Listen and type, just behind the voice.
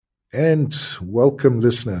And welcome,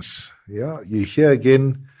 listeners. Yeah, you're here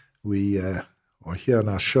again. We are here on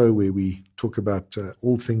our show where we talk about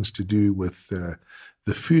all things to do with the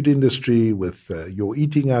food industry, with your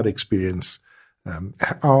eating out experience,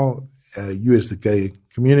 how you as the gay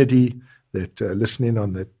community that listen in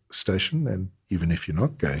on the station, and even if you're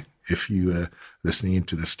not gay, if you are listening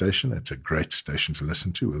into the station, it's a great station to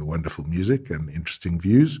listen to with wonderful music and interesting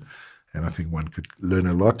views. And I think one could learn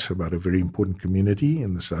a lot about a very important community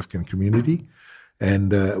in the South African community.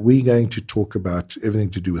 And we're going to talk about everything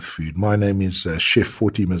to do with food. My name is Chef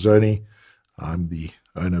Forty Mazzoni. I'm the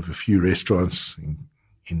owner of a few restaurants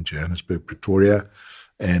in Johannesburg, Pretoria,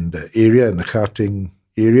 and area, in the Gauteng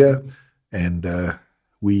area. And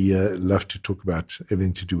we love to talk about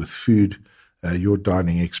everything to do with food, your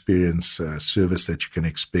dining experience, service that you can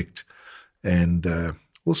expect, and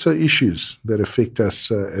also issues that affect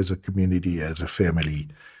us as a community, as a family,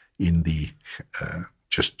 in the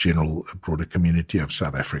just general broader community of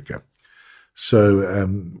South Africa. So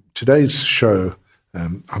today's show,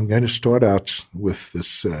 I'm going to start out with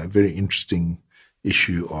this very interesting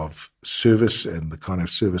issue of service and the kind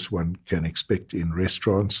of service one can expect in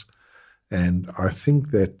restaurants. And I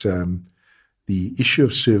think that the issue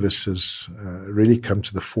of service has really come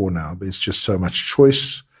to the fore now. There's just so much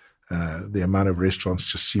choice. The amount of restaurants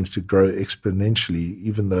just seems to grow exponentially,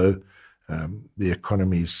 even though the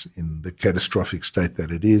economy is in the catastrophic state that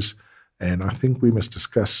it is. And I think we must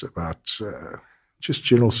discuss about just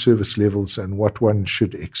general service levels and what one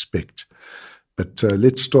should expect. But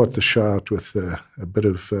let's start the show out with a bit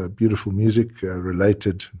of beautiful music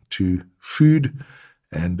related to food,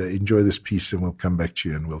 and enjoy this piece, and we'll come back to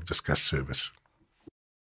you and we'll discuss service.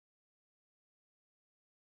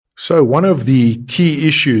 So one of the key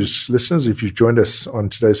issues, listeners, if you've joined us on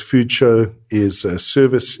today's food show, is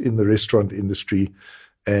service in the restaurant industry.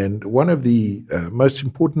 And one of the most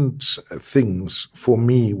important things for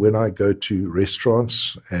me when I go to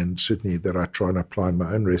restaurants, and certainly that I try and apply in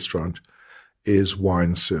my own restaurant, is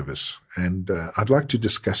wine service. And I'd like to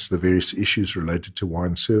discuss the various issues related to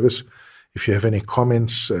wine service. If you have any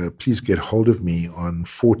comments, please get hold of me on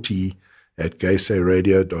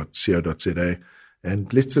 40@gaysayradio.co.za.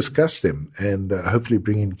 And let's discuss them and hopefully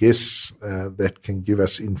bring in guests that can give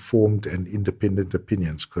us informed and independent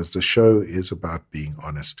opinions, because the show is about being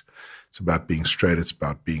honest. It's about being straight. It's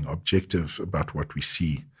about being objective about what we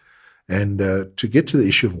see. And to get to the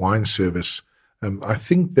issue of wine service, I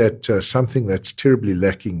think that something that's terribly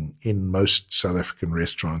lacking in most South African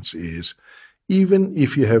restaurants is, even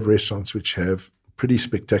if you have restaurants which have pretty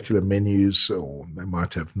spectacular menus, or they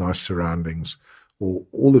might have nice surroundings, or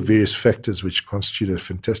all the various factors which constitute a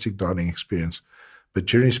fantastic dining experience, but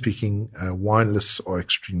generally speaking, wine lists are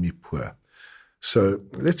extremely poor. So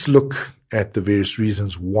let's look at the various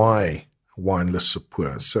reasons why wine lists are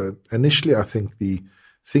poor. So initially, I think the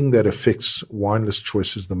thing that affects wine list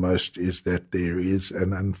choices the most is that there is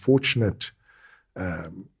an unfortunate,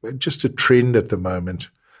 just a trend at the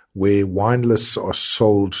moment, where wine lists are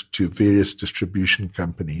sold to various distribution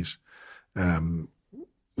companies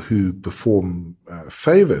who perform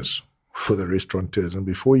favors for the restaurateurs. And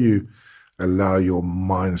before you allow your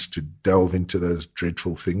minds to delve into those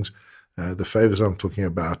dreadful things, the favors I'm talking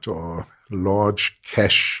about are large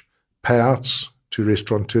cash payouts to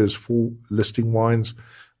restaurateurs for listing wines,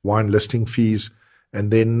 wine listing fees, and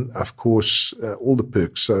then, of course, all the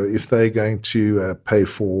perks. So if they're going to pay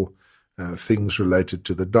for things related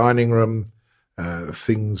to the dining room,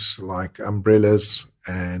 things like umbrellas,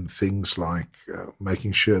 and things like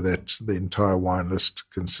making sure that the entire wine list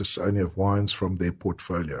consists only of wines from their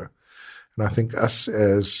portfolio. And I think us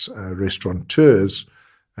as restaurateurs,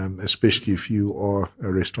 especially if you are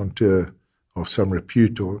a restaurateur of some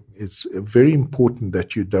repute, it's very important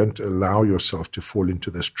that you don't allow yourself to fall into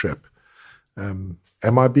this trap. Am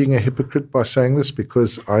I being a hypocrite by saying this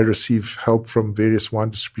because I receive help from various wine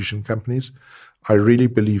distribution companies? I really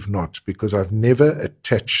believe not, because I've never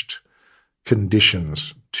attached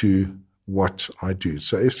conditions to what I do.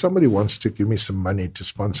 So if somebody wants to give me some money to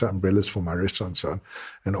sponsor umbrellas for my restaurant so on,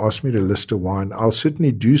 and ask me to list a wine, I'll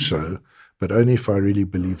certainly do so, but only if I really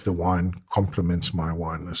believe the wine complements my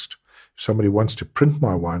wine list. If somebody wants to print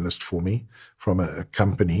my wine list for me from a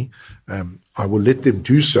company, I will let them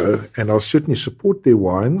do so, and I'll certainly support their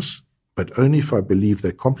wines, but only if I believe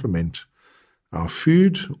they complement our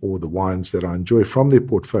food or the wines that I enjoy from their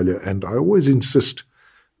portfolio. And I always insist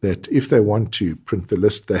that if they want to print the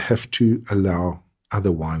list, they have to allow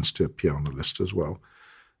other wines to appear on the list as well.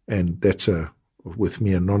 And that's with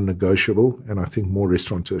me, a non-negotiable, and I think more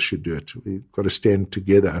restaurateurs should do it. We've got to stand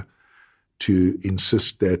together to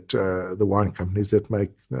insist that the wine companies that make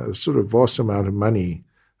sort of vast amount of money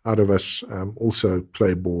out of us also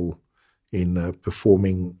play ball in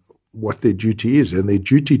performing what their duty is, and their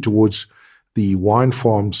duty towards the wine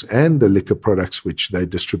farms and the liquor products which they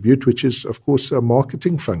distribute, which is, of course, a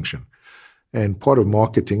marketing function. And part of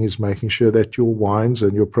marketing is making sure that your wines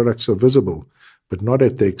and your products are visible, but not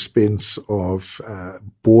at the expense of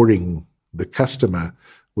boring the customer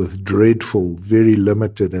with dreadful, very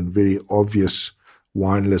limited and very obvious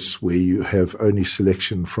wine lists where you have only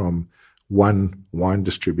selection from one wine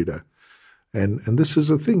distributor. And this is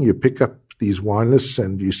the thing. You pick up these wine lists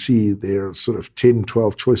and you see there are sort of 10,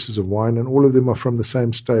 12 choices of wine, and all of them are from the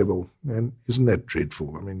same stable. And isn't that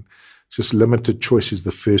dreadful? I mean, just limited choice is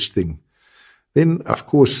the first thing. Then, of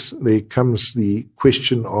course, there comes the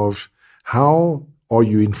question of how are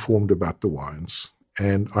you informed about the wines?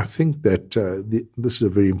 And I think that this is a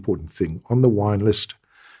very important thing. On the wine list,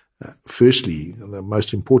 firstly, the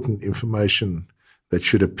most important information that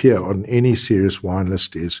should appear on any serious wine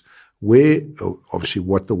list is where, obviously,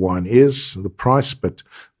 what the wine is, the price, but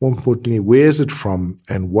more importantly, where is it from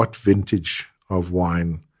and what vintage of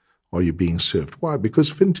wine are you being served? Why? Because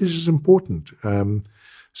vintage is important.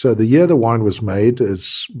 So the year the wine was made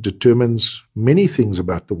determines many things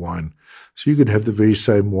about the wine. So you could have the very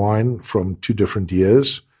same wine from 2 different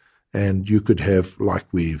years, and you could have, like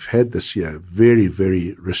we've had this year, very,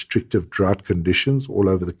 very restrictive drought conditions all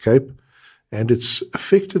over the Cape, and it's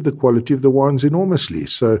affected the quality of the wines enormously.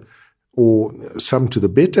 So, or some to the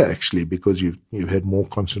better, actually, because you've had more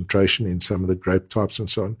concentration in some of the grape types and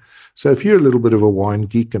so on. So if you're a little bit of a wine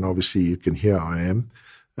geek, and obviously you can hear I am,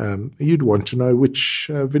 you'd want to know which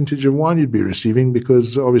vintage of wine you'd be receiving,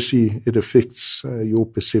 because obviously it affects your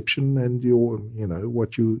perception and your,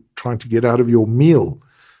 what you're trying to get out of your meal,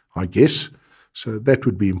 I guess. So that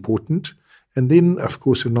would be important. And then, of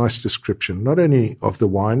course, a nice description, not only of the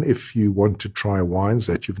wine. If you want to try wines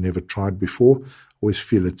that you've never tried before, I always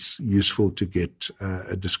feel it's useful to get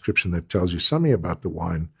a description that tells you something about the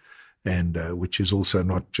wine, and which is also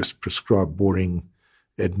not just prescribed boring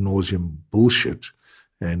ad nauseum bullshit.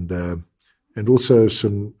 And also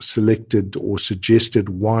some selected or suggested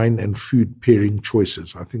wine and food pairing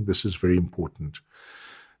choices. I think this is very important.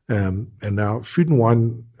 And now food and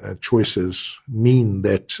wine choices mean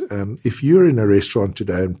that if you're in a restaurant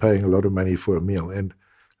today and paying a lot of money for a meal, and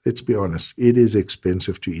let's be honest, it is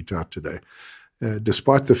expensive to eat out today.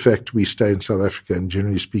 Despite the fact we stay in South Africa, and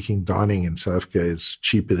generally speaking, dining in South Africa is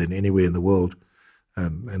cheaper than anywhere in the world.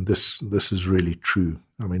 And this is really true.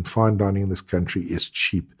 I mean, fine dining in this country is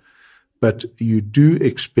cheap. But you do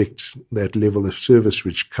expect that level of service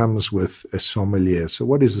which comes with a sommelier. So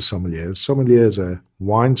what is a sommelier? A sommelier is a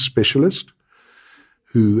wine specialist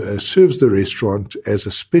who serves the restaurant as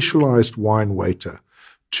a specialized wine waiter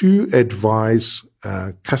to advise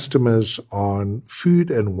customers on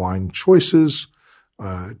food and wine choices,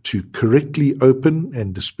 to correctly open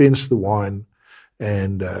and dispense the wine,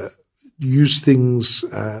 and use things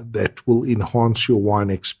that will enhance your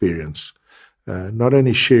wine experience. Not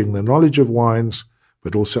only sharing the knowledge of wines,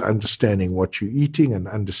 but also understanding what you're eating and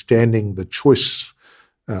understanding the choice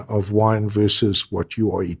of wine versus what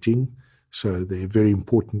you are eating. So they're a very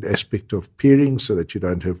important aspect of pairing, so that you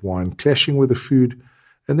don't have wine clashing with the food.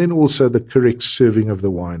 And then also the correct serving of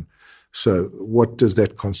the wine. So what does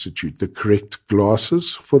that constitute? The correct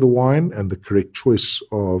glasses for the wine and the correct choice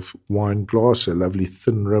of wine glass, a lovely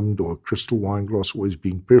thin-rimmed or crystal wine glass always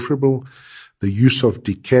being preferable. The use of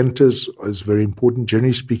decanters is very important.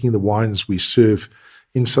 Generally speaking, the wines we serve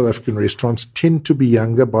in South African restaurants tend to be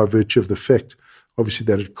younger by virtue of the fact, obviously,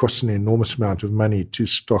 that it costs an enormous amount of money to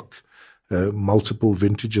stock multiple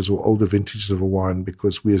vintages or older vintages of a wine,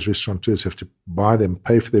 because we as restaurateurs have to buy them,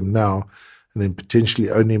 pay for them now, and then potentially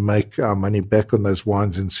only make our money back on those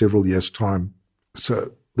wines in several years' time.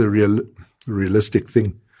 So the realistic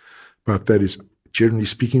thing about that is, generally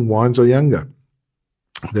speaking, wines are younger.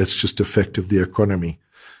 That's just a fact of the economy,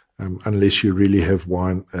 unless you really have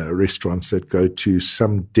wine restaurants that go to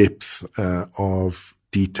some depth of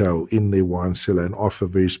detail in their wine cellar and offer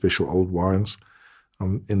very special old wines.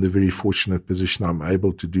 I'm in the very fortunate position I'm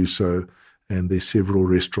able to do so, and there's several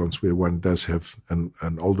restaurants where one does have an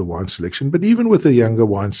older wine selection. But even with a younger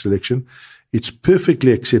wine selection, it's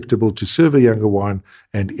perfectly acceptable to serve a younger wine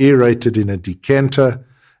and aerate it in a decanter,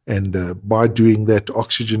 and by doing that,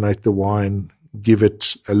 oxygenate the wine, give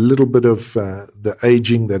it a little bit of the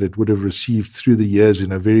aging that it would have received through the years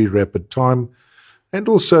in a very rapid time. And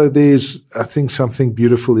also there's, I think, something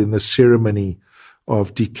beautiful in the ceremony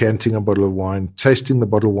of decanting a bottle of wine, tasting the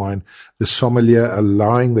bottle of wine, the sommelier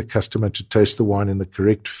allowing the customer to taste the wine in the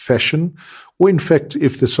correct fashion, or in fact,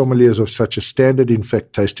 if the sommelier is of such a standard, in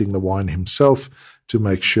fact, tasting the wine himself to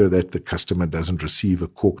make sure that the customer doesn't receive a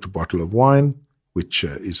corked bottle of wine, which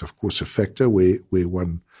is, of course, a factor where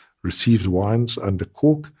one receives wines under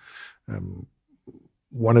cork.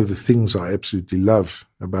 One of the things I absolutely love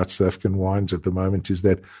about South African wines at the moment is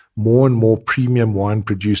that more and more premium wine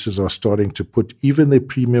producers are starting to put even their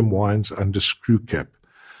premium wines under screw cap.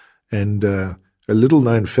 And a little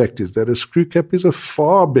known fact is that a screw cap is a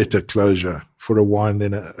far better closure for a wine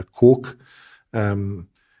than a cork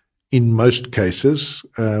in most cases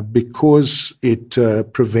because it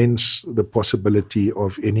prevents the possibility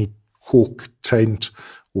of any cork taint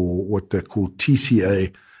or what they call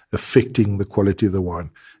TCA affecting the quality of the wine.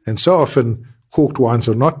 And so often corked wines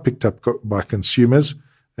are not picked up by consumers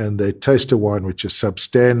and they taste a wine which is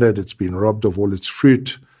substandard, it's been robbed of all its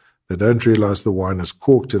fruit, they don't realize the wine is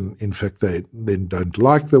corked, and in fact they then don't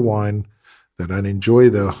like the wine, they don't enjoy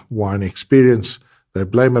the wine experience, they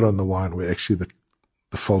blame it on the wine where actually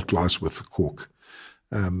the fault lies with the cork.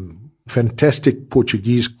 Fantastic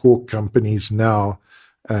Portuguese cork companies now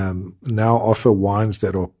offer wines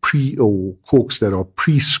that are corks that are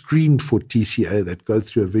pre-screened for TCA, that go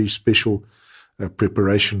through a very special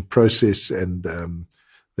preparation process, and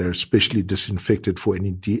they're especially disinfected for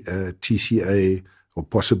any TCA or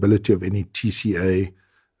possibility of any TCA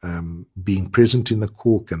being present in the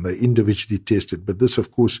cork, and they're individually tested. But this,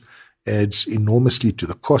 of course, adds enormously to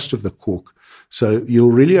the cost of the cork. So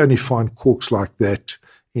you'll really only find corks like that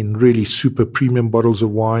in really super premium bottles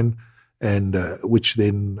of wine, and which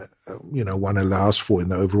then one allows for in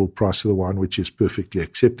the overall price of the wine, which is perfectly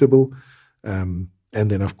acceptable. And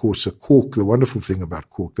then, of course, a cork, the wonderful thing about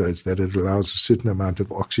cork, though, is that it allows a certain amount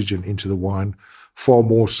of oxygen into the wine, far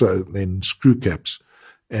more so than screw caps,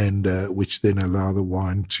 and which then allow the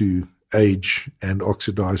wine to age and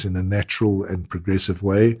oxidize in a natural and progressive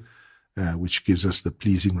way, which gives us the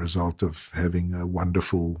pleasing result of having a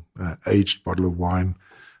wonderful aged bottle of wine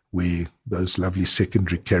where those lovely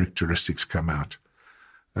secondary characteristics come out.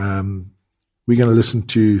 We're going to listen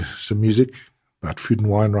to some music about food and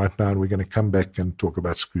wine right now, and we're going to come back and talk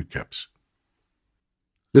about screw caps.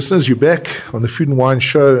 Listeners, you're back on the Food and Wine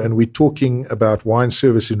Show, and we're talking about wine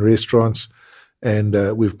service in restaurants,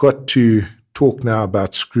 and we've got to talk now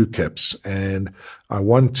about screw caps, and I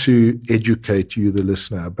want to educate you, the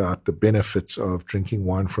listener, about the benefits of drinking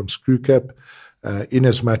wine from screw cap. In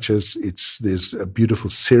as much as there's a beautiful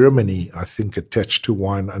ceremony, I think, attached to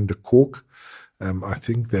wine under cork. I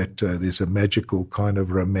think that there's a magical kind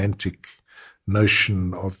of romantic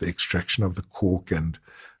notion of the extraction of the cork, and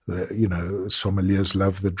sommeliers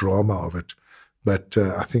love the drama of it. But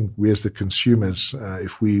I think we as the consumers,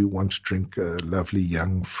 if we want to drink a lovely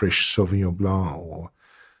young fresh Sauvignon Blanc or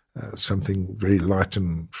something very light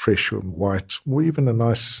and fresh and white, or even a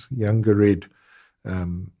nice younger red,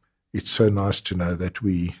 it's so nice to know that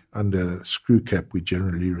we, under screw cap, we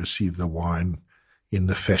generally receive the wine in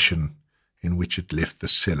the fashion in which it left the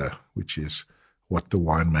cellar, which is what the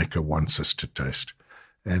winemaker wants us to taste.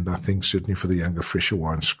 And I think certainly for the younger, fresher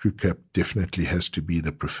wine, screw cap definitely has to be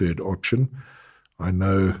the preferred option. I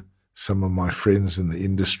know some of my friends in the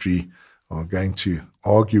industry are going to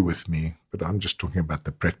argue with me, but I'm just talking about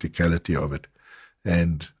the practicality of it.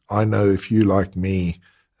 And I know if you, like me,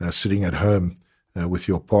 sitting at home with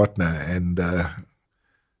your partner and, the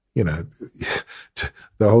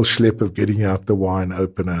whole schlep of getting out the wine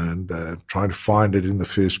opener and trying to find it in the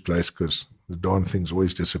first place because the darn things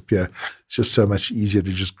always disappear. It's just so much easier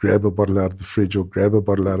to just grab a bottle out of the fridge or grab a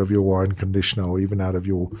bottle out of your wine conditioner or even out of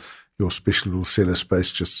your special little cellar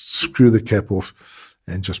space. Just screw the cap off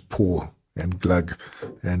and just pour and glug.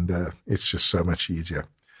 And it's just so much easier.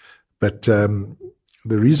 But the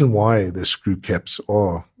reason why the screw caps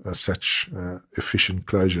are such efficient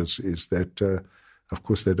closures is that, of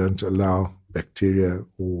course, they don't allow bacteria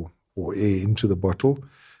or air into the bottle.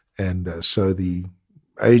 And so the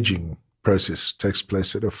aging process takes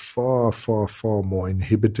place at a far, far, far more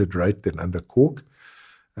inhibited rate than under cork,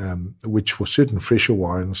 which for certain fresher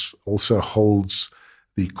wines also holds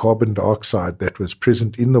the carbon dioxide that was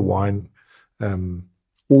present in the wine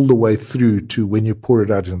all the way through to when you pour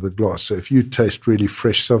it out into the glass. So if you taste really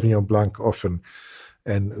fresh Sauvignon Blanc often,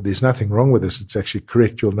 and there's nothing wrong with this, it's actually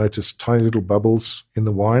correct, you'll notice tiny little bubbles in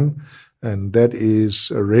the wine, and that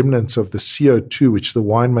is a remnants of the CO2 which the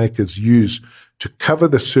winemakers use to cover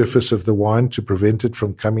the surface of the wine to prevent it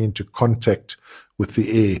from coming into contact with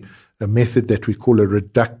the air, a method that we call a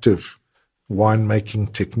reductive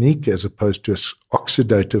winemaking technique as opposed to an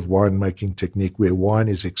oxidative winemaking technique where wine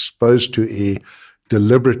is exposed to air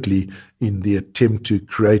deliberately in the attempt to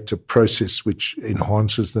create a process which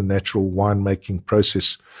enhances the natural winemaking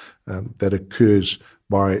process that occurs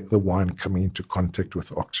by the wine coming into contact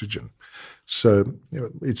with oxygen. So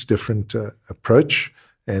it's different approach.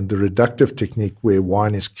 And the reductive technique, where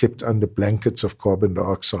wine is kept under blankets of carbon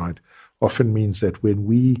dioxide, often means that when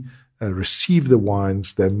we receive the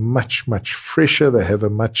wines, they're much, much fresher. They have a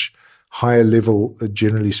much higher level,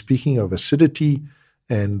 generally speaking, of acidity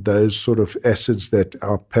and those sort of acids that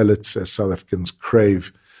our palates as South Africans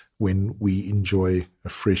crave when we enjoy a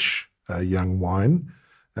fresh young wine.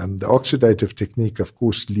 The oxidative technique, of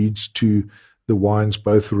course, leads to the wines,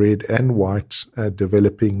 both red and white,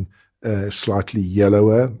 developing slightly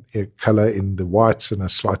yellower color in the whites and a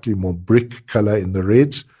slightly more brick color in the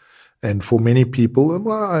reds. And for many people,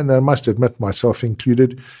 and I must admit myself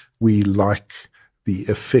included, we like the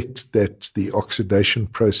effect that the oxidation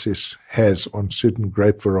process has on certain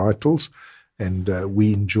grape varietals. And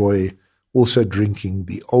we enjoy also drinking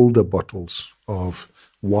the older bottles of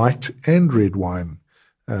white and red wine.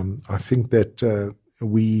 I think that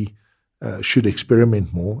we should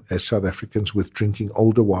experiment more as South Africans with drinking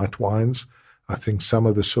older white wines. I think some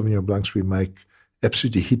of the Sauvignon Blancs we make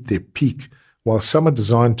absolutely hit their peak, while some are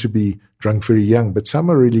designed to be drunk very young, but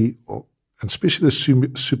some are really, and especially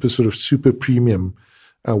the super premium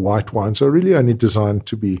white wines, are really only designed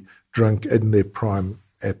to be drunk in their prime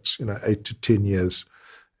at 8 to 10 years.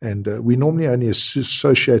 And we normally only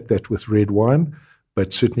associate that with red wine,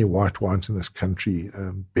 but certainly white wines in this country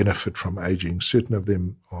benefit from aging. Certain of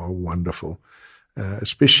them are wonderful,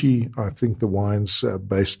 especially I think the wines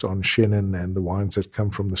based on Chenin and the wines that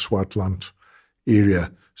come from the Swartland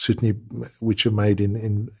area, certainly which are made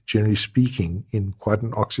in generally speaking, in quite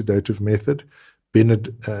an oxidative method,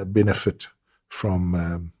 benefit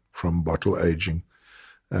from bottle aging.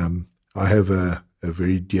 I have a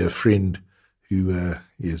very dear friend who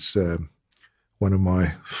is one of my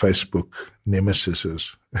Facebook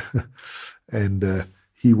nemesises, and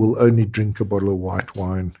he will only drink a bottle of white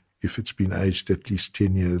wine if it's been aged at least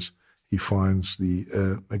 10 years. He finds the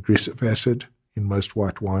aggressive acid in most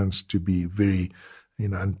white wines to be very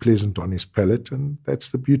unpleasant on his palate, and that's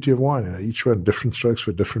the beauty of wine. Each one different strokes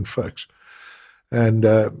for different folks. And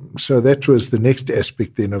so that was the next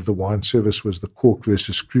aspect then of the wine service, was the cork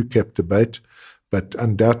versus screw cap debate. But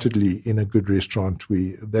undoubtedly, in a good restaurant,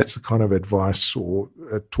 that's the kind of advice or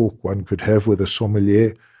a talk one could have with a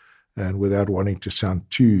sommelier, and without wanting to sound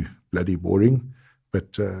too bloody boring.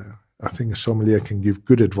 But I think a sommelier can give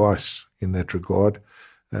good advice in that regard.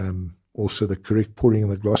 Also the correct pouring in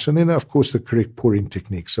the glass, and then, of course, the correct pouring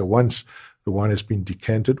technique. So once the wine has been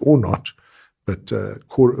decanted, or not, but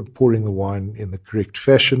pouring the wine in the correct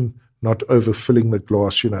fashion, not overfilling the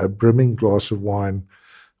glass. A brimming glass of wine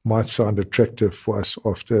might sound attractive for us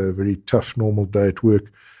after a very tough normal day at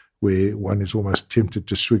work, where one is almost tempted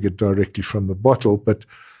to swig it directly from the bottle. But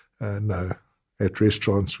no, at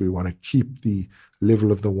restaurants, we want to keep the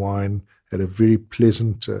level of the wine at a very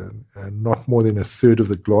pleasant, not more than a third of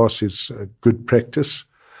the glass is a good practice.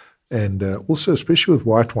 And also, especially with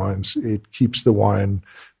white wines, it keeps the wine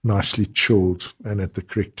nicely chilled and at the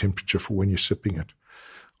correct temperature for when you're sipping it.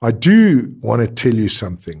 I do want to tell you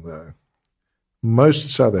something, though. Most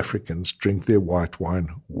South Africans drink their white wine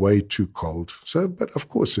way too cold. But of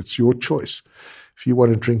course, it's your choice. If you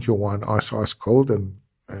want to drink your wine ice cold, and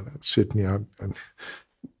certainly and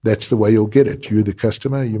that's the way you'll get it. You're the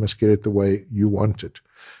customer. You must get it the way you want it.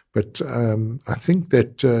 But I think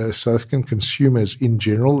that South African consumers in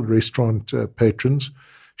general, restaurant patrons,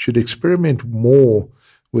 should experiment more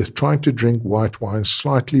with trying to drink white wine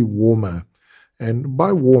slightly warmer. And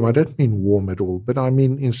by warm, I don't mean warm at all, but I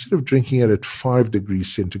mean instead of drinking it at 5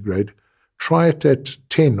 degrees centigrade, try it at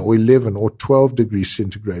 10 or 11 or 12 degrees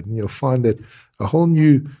centigrade, and you'll find that a whole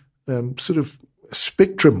new sort of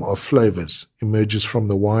spectrum of flavors emerges from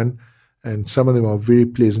the wine, and some of them are very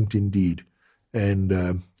pleasant indeed. And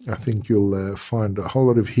I think you'll find a whole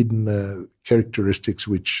lot of hidden characteristics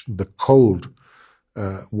which the cold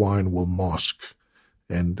wine will mask.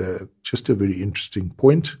 And just a very interesting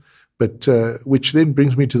point, but which then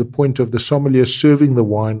brings me to the point of the sommelier serving the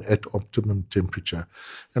wine at optimum temperature.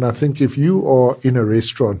 And I think if you are in a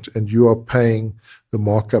restaurant and you are paying the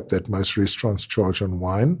markup that most restaurants charge on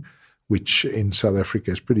wine, which in South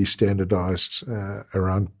Africa is pretty standardized,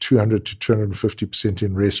 around 200 to 250%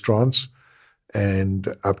 in restaurants,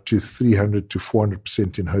 and up to 300 to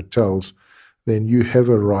 400% in hotels, then you have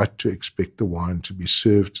a right to expect the wine to be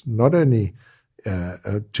served, not only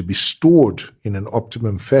to be stored in an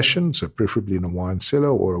optimum fashion, so preferably in a wine cellar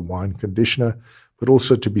or a wine conditioner, but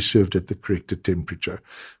also to be served at the correct temperature,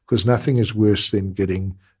 because nothing is worse than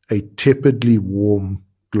getting a tepidly warm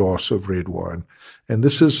glass of red wine. And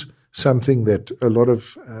this is something that a lot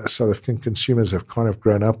of South African consumers have kind of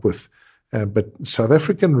grown up with. But South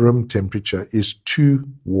African room temperature is too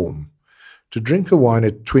warm. To drink a wine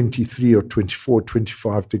at 23 or 24,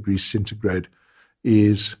 25 degrees centigrade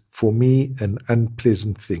is, for me, an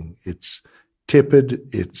unpleasant thing. It's tepid.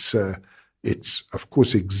 It's of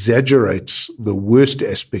course exaggerates the worst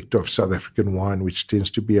aspect of South African wine, which tends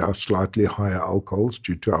to be our slightly higher alcohols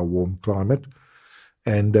due to our warm climate.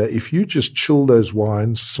 And if you just chill those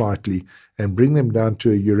wines slightly and bring them down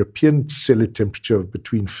to a European cellar temperature of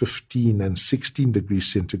between 15 and 16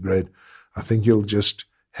 degrees centigrade, I think you'll just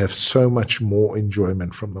have so much more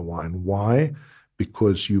enjoyment from the wine. Why?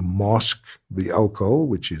 Because you mask the alcohol,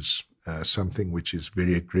 which is something which is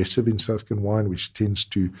very aggressive in South African wine, which tends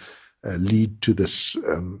to lead to this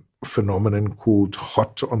phenomenon called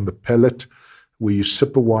hot on the palate, where you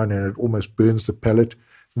sip a wine and it almost burns the palate.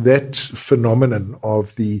 That phenomenon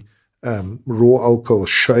of the raw alcohol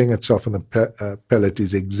showing itself on the palate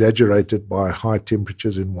is exaggerated by high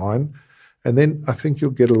temperatures in wine. And then I think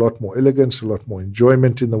you'll get a lot more elegance, a lot more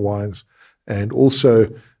enjoyment in the wines. And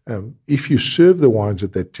also, if you serve the wines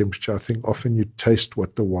at that temperature, I think often you taste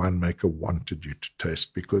what the winemaker wanted you to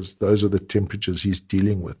taste, because those are the temperatures he's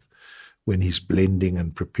dealing with when he's blending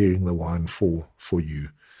and preparing the wine for you.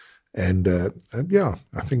 And yeah,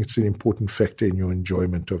 I think it's an important factor in your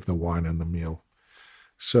enjoyment of the wine and the meal.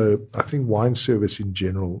 So I think wine service in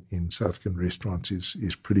general in South African restaurants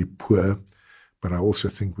is pretty poor. But I also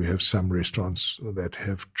think we have some restaurants that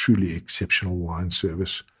have truly exceptional wine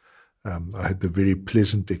service. I had the very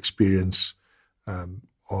pleasant experience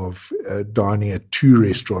of dining at 2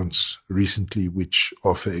 restaurants recently which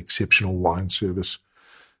offer exceptional wine service.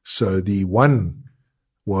 So the one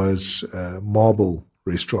was Marble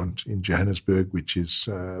Restaurant in Johannesburg, which is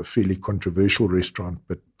a fairly controversial restaurant,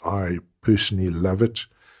 but I personally love it.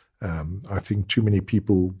 I think too many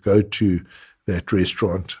people go to that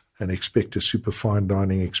restaurant and expect a super fine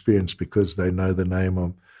dining experience because they know the name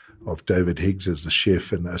of David Higgs as the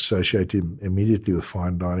chef and associate him immediately with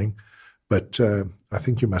fine dining. But I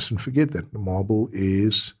think you mustn't forget that Marble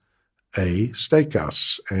is a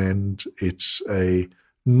steakhouse, and it's a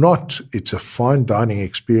fine dining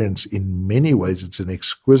experience in many ways. It's an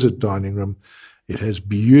exquisite dining room. It has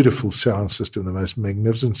beautiful sound system, the most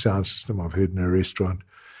magnificent sound system I've heard in a restaurant.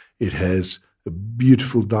 It has a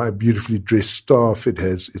beautifully dressed staff.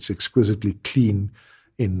 It's exquisitely clean.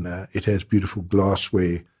 It has beautiful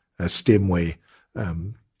glassware, stemware,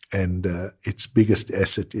 and its biggest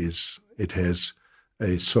asset is it has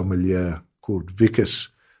a sommelier called Vickers,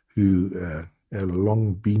 who a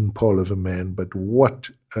long beanpole of a man, but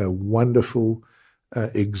what a wonderful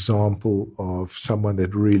example of someone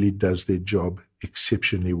that really does their job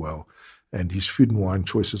exceptionally well. And his food and wine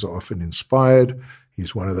choices are often inspired.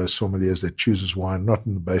 He's one of those sommeliers that chooses wine not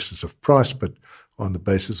on the basis of price, but on the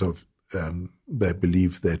basis of they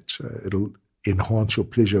believe that it'll enhance your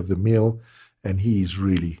pleasure of the meal. And he is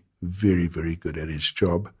really very, very good at his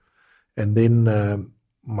job. And then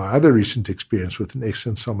my other recent experience with an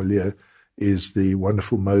excellent sommelier is the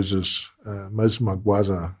wonderful Moses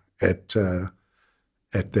Magwaza at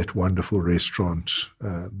that wonderful restaurant,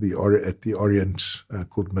 at the Orient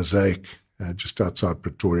called Mosaic, just outside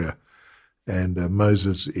Pretoria. And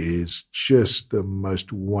Moses is just the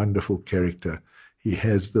most wonderful character. He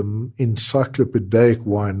has the encyclopedic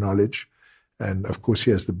wine knowledge, and of course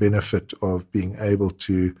he has the benefit of being able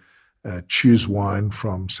to choose wine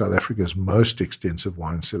from South Africa's most extensive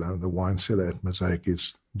wine cellar. The wine cellar at Mosaic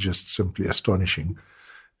is just simply astonishing.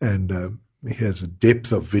 And he has a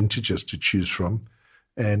depth of vintages to choose from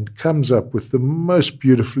and comes up with the most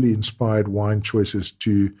beautifully inspired wine choices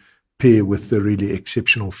to pair with the really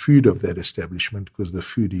exceptional food of that establishment, because the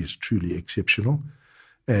food is truly exceptional.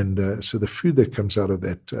 And so the food that comes out of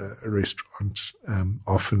that restaurant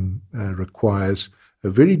often requires a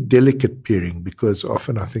very delicate pairing, because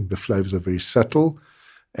often I think the flavors are very subtle.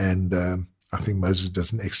 And I think Moses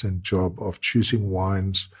does an excellent job of choosing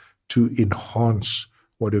wines to enhance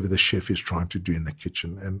whatever the chef is trying to do in the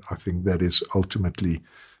kitchen. And I think that is ultimately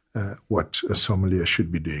what a sommelier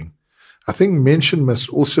should be doing. I think mention must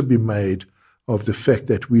also be made of the fact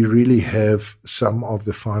that we really have some of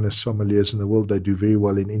the finest sommeliers in the world. They do very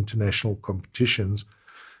well in international competitions.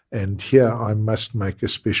 And here I must make a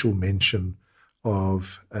special mention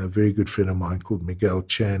of a very good friend of mine called Miguel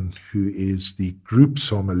Chan, who is the group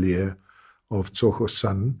sommelier of Tsogo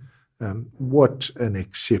Sun. What an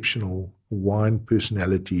exceptional wine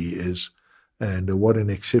personality he is, and what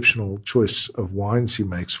an exceptional choice of wines he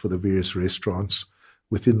makes for the various restaurants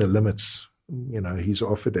within the limits. You know, he's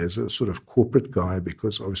offered as a sort of corporate guy,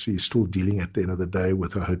 because obviously he's still dealing at the end of the day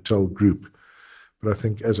with a hotel group. But I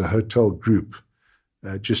think as a hotel group,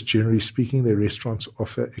 just generally speaking, their restaurants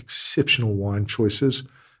offer exceptional wine choices.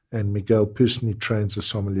 And Miguel personally trains the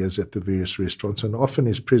sommeliers at the various restaurants and often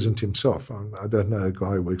is present himself. I don't know a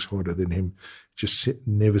guy who works harder than him, just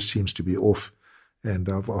never seems to be off. And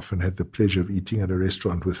I've often had the pleasure of eating at a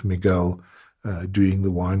restaurant with Miguel, doing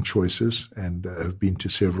the wine choices, and have been to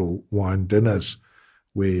several wine dinners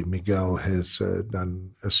where Miguel has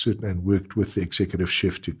done a certain and worked with the executive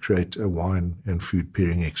chef to create a wine and food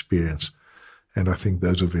pairing experience. And I think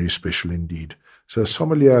those are very special indeed. So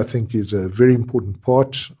sommelier, I think, is a very important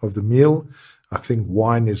part of the meal. I think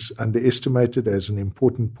wine is underestimated as an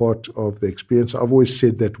important part of the experience. I've always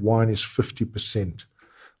said that wine is 50%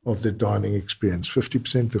 of the dining experience,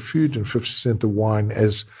 50% the food and 50% the wine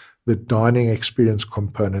as the dining experience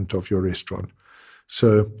component of your restaurant.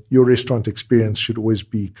 So your restaurant experience should always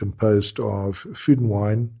be composed of food and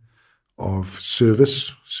wine, of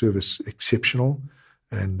service exceptional,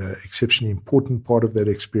 and exceptionally important part of that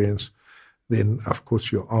experience. Then, of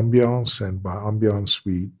course, your ambiance, and by ambiance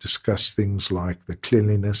we discuss things like the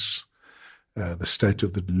cleanliness, the state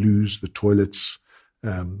of the loos, the toilets,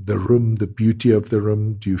 the room, the beauty of the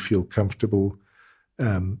room. Do you feel comfortable?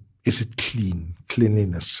 Is it clean?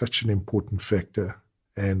 Cleanliness, such an important factor.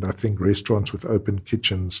 And I think restaurants with open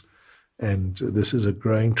kitchens, and this is a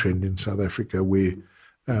growing trend in South Africa where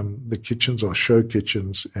the kitchens are show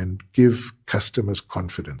kitchens and give customers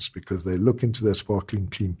confidence because they look into their sparkling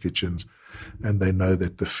clean kitchens and they know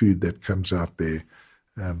that the food that comes out there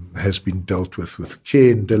has been dealt with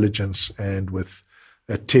care and diligence and with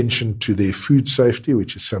attention to their food safety,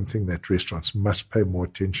 which is something that restaurants must pay more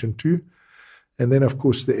attention to. And then, of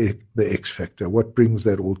course, the X factor. What brings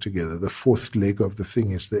that all together? The fourth leg of the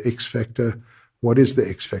thing is the X factor. What is the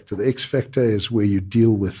X factor? The X factor is where you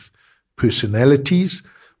deal with personalities,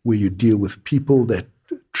 where you deal with people that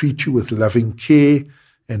treat you with loving care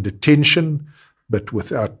and attention, but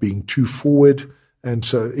without being too forward. And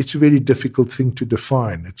so it's a very difficult thing to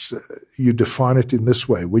define. It's you define it in this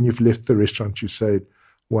way. When you've left the restaurant, you say,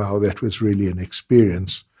 wow, that was really an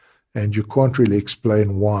experience. And you can't really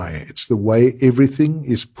explain why. It's the way everything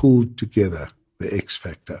is pulled together, the X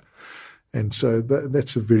factor. And so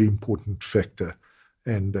that's a very important factor.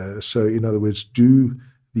 And so, in other words, do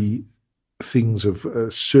the things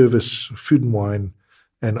of service, food and wine,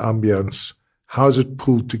 and ambience, how is it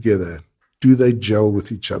pulled together? Do they gel with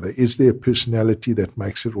each other? Is there a personality that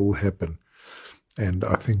makes it all happen? And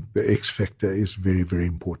I think the X factor is very, very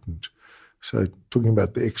important. So talking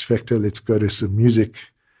about the X factor, let's go to some music.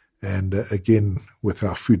 And again, with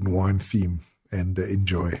our food and wine theme, and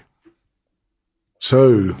enjoy.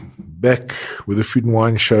 So, back with the Food and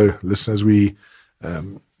Wine Show, listeners,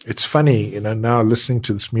 it's funny, now listening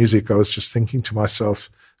to this music, I was just thinking to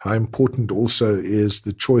myself how important also is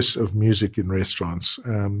the choice of music in restaurants.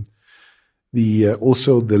 Also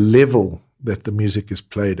the level that the music is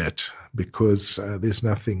played at, because there's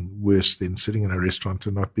nothing worse than sitting in a restaurant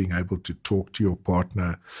and not being able to talk to your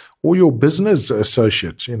partner or your business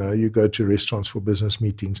associates. You go to restaurants for business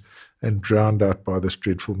meetings and drowned out by this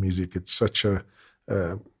dreadful music. It's such a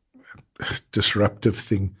disruptive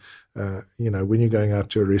thing. When you're going out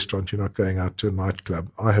to a restaurant, you're not going out to a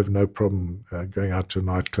nightclub. I have no problem going out to a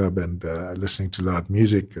nightclub and listening to loud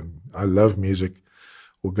music, and I love music,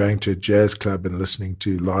 or going to a jazz club and listening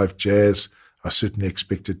to live jazz. I certainly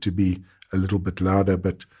expect it to be a little bit louder,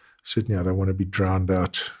 but certainly I don't want to be drowned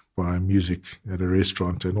out by music at a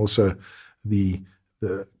restaurant. And also the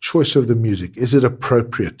choice of the music. Is it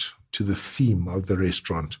appropriate to the theme of the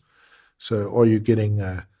restaurant? So are you getting,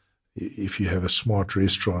 if you have a smart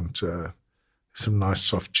restaurant, some nice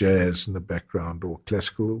soft jazz in the background or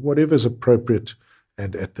classical, whatever is appropriate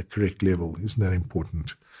and at the correct level? Isn't that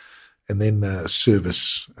important? And then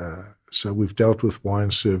service. So we've dealt with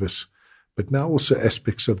wine service, but now also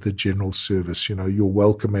aspects of the general service. Your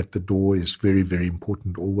welcome at the door is very, very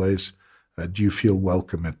important always. Do you feel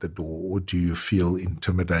welcome at the door, or do you feel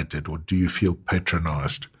intimidated, or do you feel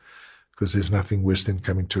patronized? Because there's nothing worse than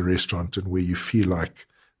coming to a restaurant and where you feel like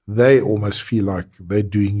they almost feel like they're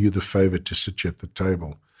doing you the favor to sit you at the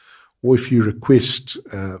table. Or if you request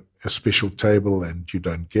a special table and you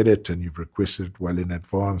don't get it and you've requested it well in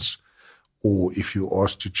advance, or if you're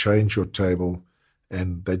asked to change your table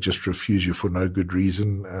and they just refuse you for no good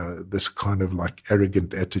reason, this kind of like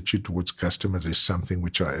arrogant attitude towards customers is something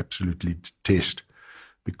which I absolutely detest,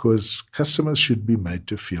 because customers should be made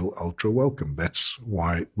to feel ultra welcome. That's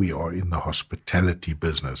why we are in the hospitality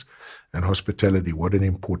business. And hospitality, what an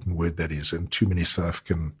important word that is. And too many South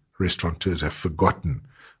African restaurateurs have forgotten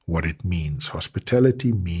what it means.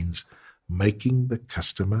 Hospitality means making the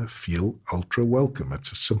customer feel ultra welcome.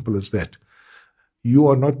 It's as simple as that. You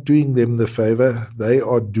are not doing them the favor. They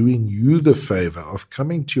are doing you the favor of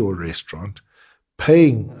coming to your restaurant,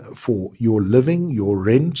 paying for your living, your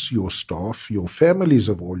rent, your staff, your families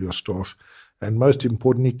of all your staff, and most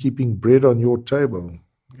importantly, keeping bread on your table.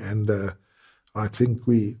 And I think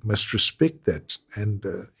we must respect that. And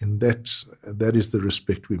in that is the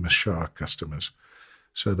respect we must show our customers.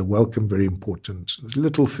 So the welcome, very important.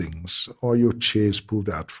 Little things. Are your chairs pulled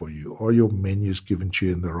out for you? Are your menus given to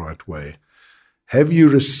you in the right way? Have you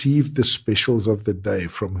received the specials of the day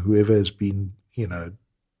from whoever has been,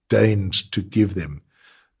 deigned to give them?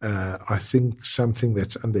 I think something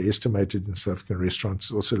that's underestimated in South African restaurants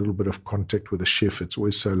is also a little bit of contact with the chef. It's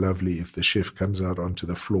always so lovely if the chef comes out onto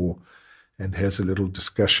the floor and has a little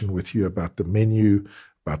discussion with you about the menu,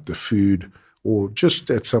 about the food, or just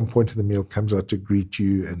at some point in the meal comes out to greet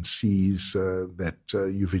you and sees that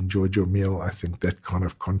you've enjoyed your meal. I think that kind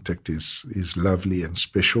of contact is lovely and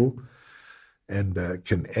special, and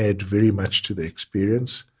can add very much to the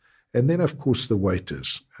experience. And then, of course, the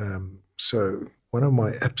waiters. So one of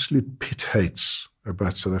my absolute pet hates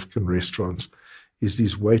about South African restaurants is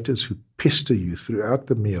these waiters who pester you throughout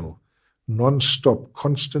the meal, non-stop,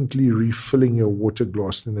 constantly refilling your water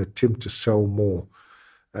glass in an attempt to sell more,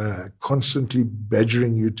 constantly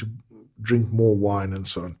badgering you to drink more wine and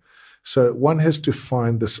so on. So one has to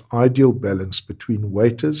find this ideal balance between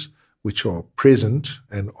waiters, which are present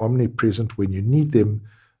and omnipresent when you need them,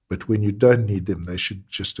 but when you don't need them, they should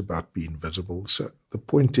just about be invisible. So the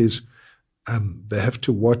point is, they have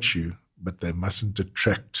to watch you, but they mustn't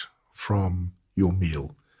detract from your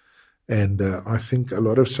meal. And I think a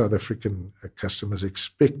lot of South African customers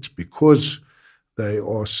expect, because they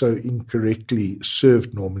are so incorrectly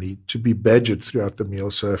served normally, to be badgered throughout the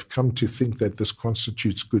meal. So I've come to think that this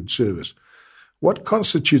constitutes good service. What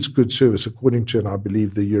constitutes good service, according to, and I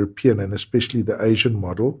believe, the European and especially the Asian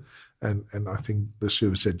model, and I think the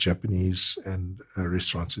service at Japanese and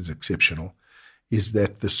restaurants is exceptional, is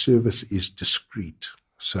that the service is discreet.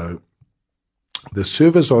 So the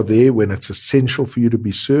servers are there when it's essential for you to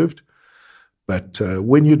be served, but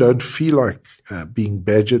when you don't feel like being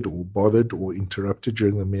badgered or bothered or interrupted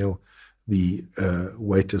during the meal, the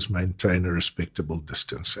waiters maintain a respectable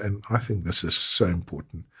distance. And I think this is so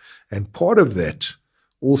important. And part of that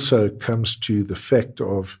also comes to the fact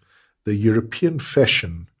of the European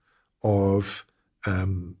fashion of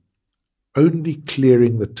only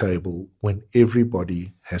clearing the table when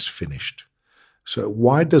everybody has finished. So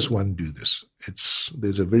why does one do this?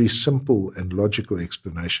 There's a very simple and logical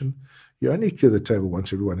explanation. You only clear the table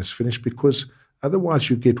once everyone is finished, because otherwise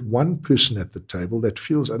you get one person at the table that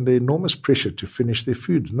feels under enormous pressure to finish their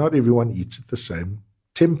food. Not everyone eats at the same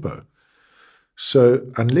tempo. So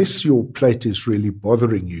unless your plate is really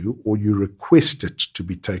bothering you or you request it to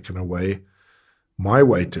be taken away, my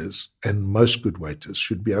waiters, and most good waiters,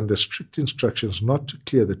 should be under strict instructions not to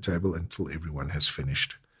clear the table until everyone has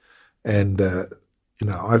finished. And,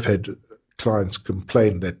 I've had clients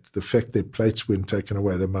complain that the fact their plates weren't taken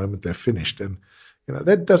away the moment they're finished. And,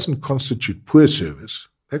 that doesn't constitute poor service.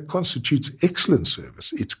 That constitutes excellent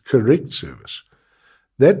service. It's correct service.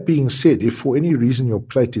 That being said, if for any reason your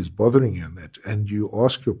plate is bothering you on that and you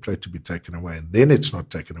ask your plate to be taken away and then it's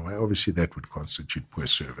not taken away, obviously that would constitute poor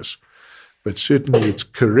service. But certainly it's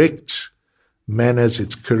correct manners,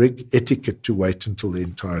 it's correct etiquette to wait until the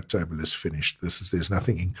entire table is finished. There's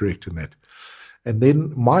nothing incorrect in that. And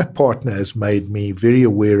then my partner has made me very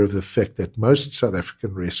aware of the fact that most South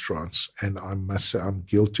African restaurants, and I must say I'm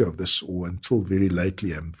guilty of this, or until very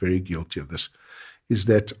lately I'm very guilty of this, is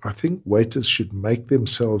that I think waiters should make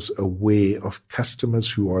themselves aware of customers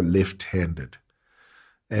who are left-handed.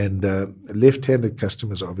 And left-handed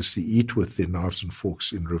customers obviously eat with their knives and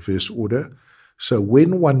forks in reverse order. So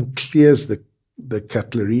when one clears the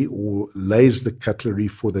cutlery or lays the cutlery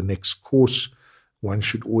for the next course, one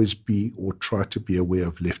should always be, or try to be, aware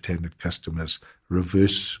of left-handed customers,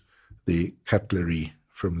 reverse the cutlery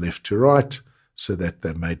from left to right so that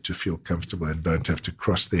they're made to feel comfortable and don't have to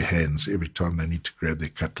cross their hands every time they need to grab their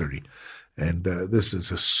cutlery. And this is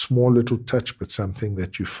a small little touch, but something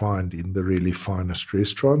that you find in the really finest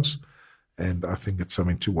restaurants. And I think it's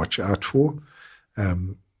something to watch out for.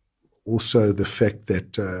 Also, the fact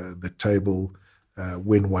that the table,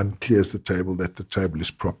 when one clears the table, that the table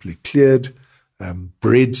is properly cleared.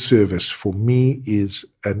 Bread service for me is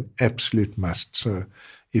an absolute must. So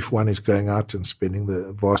if one is going out and spending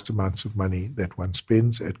the vast amounts of money that one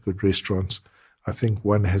spends at good restaurants, I think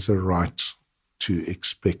one has a right to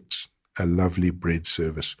expect a lovely bread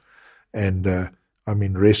service. And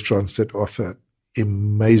restaurants that offer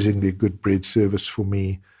amazingly good bread service for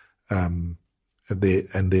me,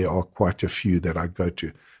 there are quite a few that I go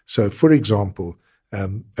to. So, for example,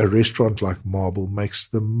 a restaurant like Marble makes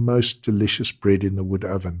the most delicious bread in the wood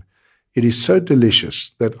oven. it is so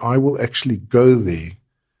delicious that I will actually go there,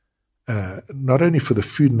 not only for the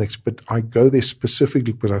food, but I go there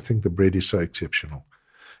specifically because I think the bread is so exceptional.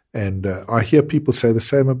 And I hear people say the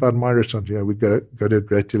same about my restaurant. We go to a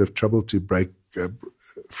great deal of trouble to break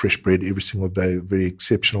fresh bread every single day, a very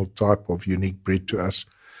exceptional type of unique bread to us.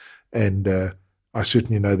 And I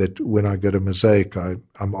certainly know that when I go to Mosaic,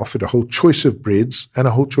 I'm offered a whole choice of breads and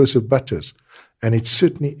a whole choice of butters. And it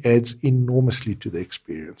certainly adds enormously to the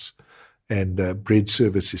experience. And bread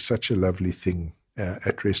service is such a lovely thing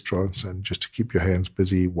at restaurants, and just to keep your hands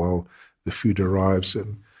busy while the food arrives,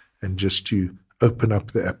 and just to open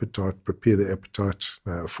up the appetite, prepare the appetite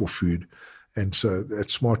for food. And so at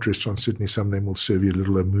smart restaurants, certainly some of them will serve you a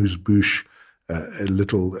little amuse-bouche, a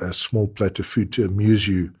little small plate of food to amuse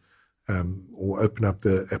you, or open up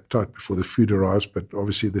the appetite before the food arrives. But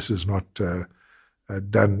obviously this is not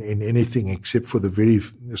done in anything except for the very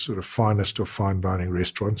sort of finest of fine dining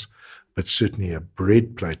restaurants. But certainly a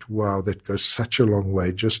bread plate, wow, that goes such a long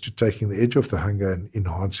way just to taking the edge off the hunger and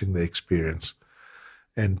enhancing the experience.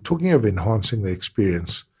 And talking of enhancing the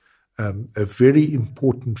experience, a very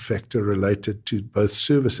important factor related to both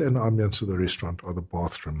service and ambience of the restaurant are the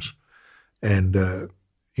bathrooms. And,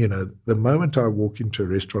 the moment I walk into a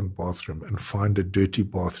restaurant bathroom and find a dirty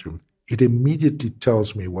bathroom, it immediately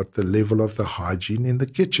tells me what the level of the hygiene in the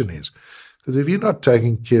kitchen is. Because if you're not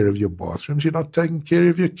taking care of your bathrooms, you're not taking care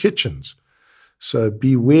of your kitchens. So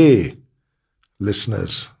beware,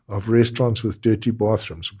 listeners, of restaurants with dirty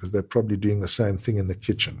bathrooms, because they're probably doing the same thing in the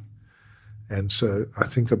kitchen. And so I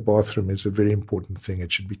think a bathroom is a very important thing.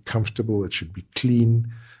 It should be comfortable. It should be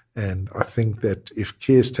clean. And I think that if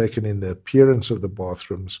care is taken in the appearance of the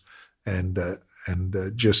bathrooms and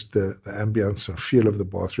just the ambience and feel of the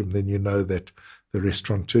bathroom, then you know that the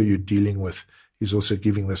restaurateur you're dealing with is also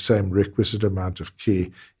giving the same requisite amount of care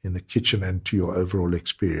in the kitchen and to your overall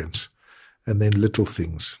experience. And then little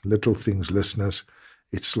things, listeners.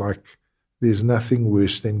 It's like there's nothing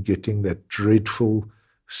worse than getting that dreadful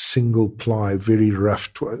single ply, very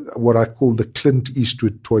rough, what I call the Clint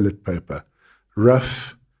Eastwood toilet paper.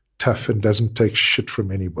 Rough, tough, and doesn't take shit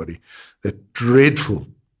from anybody. That dreadful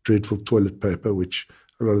toilet paper, which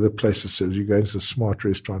a lot of the places serve. You go into the smart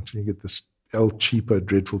restaurant and you get this El Cheapo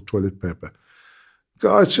dreadful toilet paper.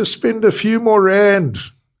 Guys, just spend a few more rand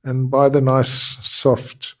and buy the nice,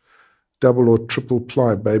 soft, double or triple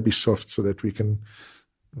ply baby soft so that we can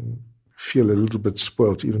feel a little bit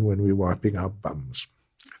spoilt even when we're wiping our bums.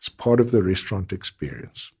 It's part of the restaurant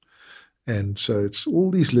experience. And so it's all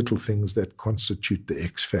these little things that constitute the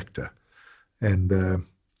X factor. And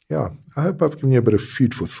I hope I've given you a bit of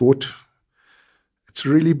food for thought. It's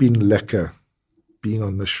really been lekker being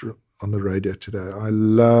on the radio today. I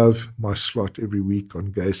love my slot every week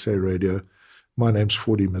on Gay Say Radio. My name's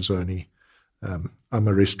Fordy Mazzoni. I'm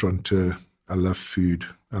a restaurateur. I love food.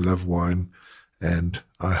 I love wine. And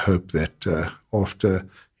I hope that after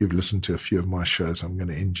you've listened to a few of my shows, I'm going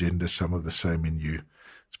to engender some of the same in you.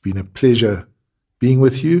 It's been a pleasure being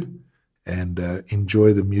with you, and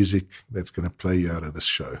enjoy the music that's going to play you out of this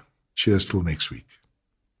show. Cheers till next week.